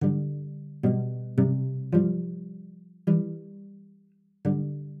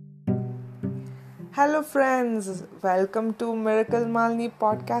Hello friends, welcome to Miracle Malni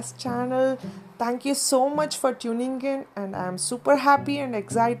podcast channel. Thank you so much for tuning in and I am super happy and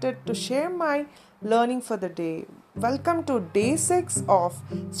excited to share my learning for the day. Welcome to day 6 of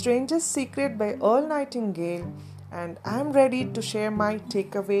Strangest Secret by Earl Nightingale and I am ready to share my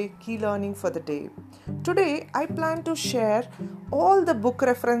takeaway key learning for the day. Today I plan to share all the book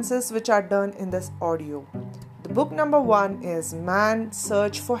references which are done in this audio. The book number 1 is Man's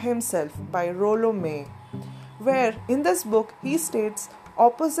Search for Himself by Rollo May, where in this book he states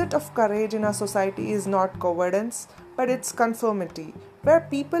opposite of courage in our society is not cowardice but it's conformity, where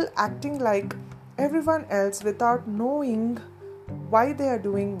people acting like everyone else without knowing why they are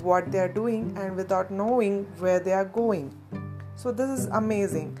doing what they are doing and without knowing where they are going. So this is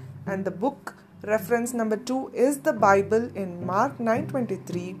amazing. And the book reference number 2 is the Bible in Mark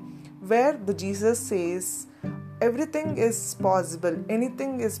 9:23, where the Jesus says everything is possible,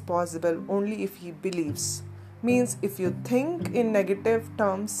 anything is possible only if he believes. Means if you think in negative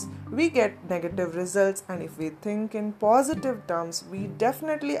terms, we get negative results, and if we think in positive terms, we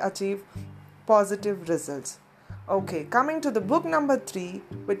definitely achieve positive results. Okay, coming to the book number 3,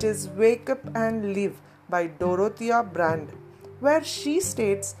 which is Wake Up and Live by Dorothea Brand, where she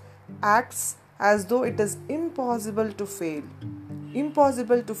states acts as though it is impossible to fail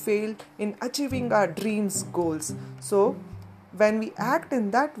in achieving our dreams goals. So when we act in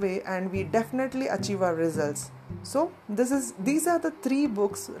that way, and we definitely achieve our results. So these are the 3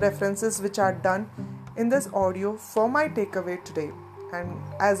 books references which are done in this audio for my takeaway today. And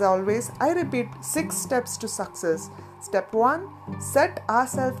as always, I repeat 6 steps to success. Step 1, set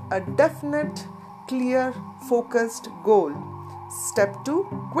ourselves a definite, clear, focused goal. Step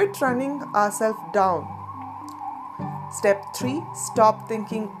 2, quit running ourselves down. Step 3, stop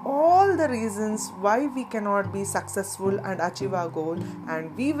thinking all the reasons why we cannot be successful and achieve our goal,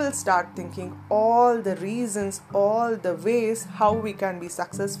 and we will start thinking all the reasons, all the ways how we can be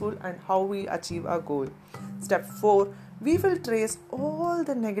successful and how we achieve our goal. Step 4, we will trace all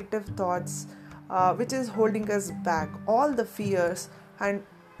the negative thoughts which is holding us back, all the fears, and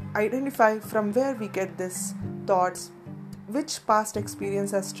identify from where we get these thoughts, which past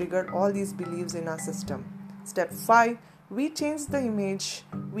experience has triggered all these beliefs in our system. Step 5, we change the image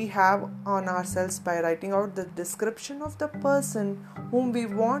we have on ourselves by writing out the description of the person whom we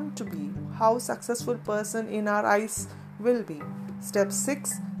want to be, how successful person in our eyes will be. Step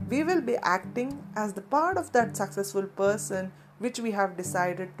 6, we will be acting as the part of that successful person which we have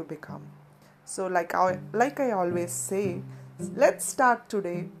decided to become. So like I always say, let's start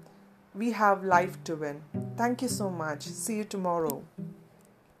today. We have life to win. Thank you so much. See you tomorrow.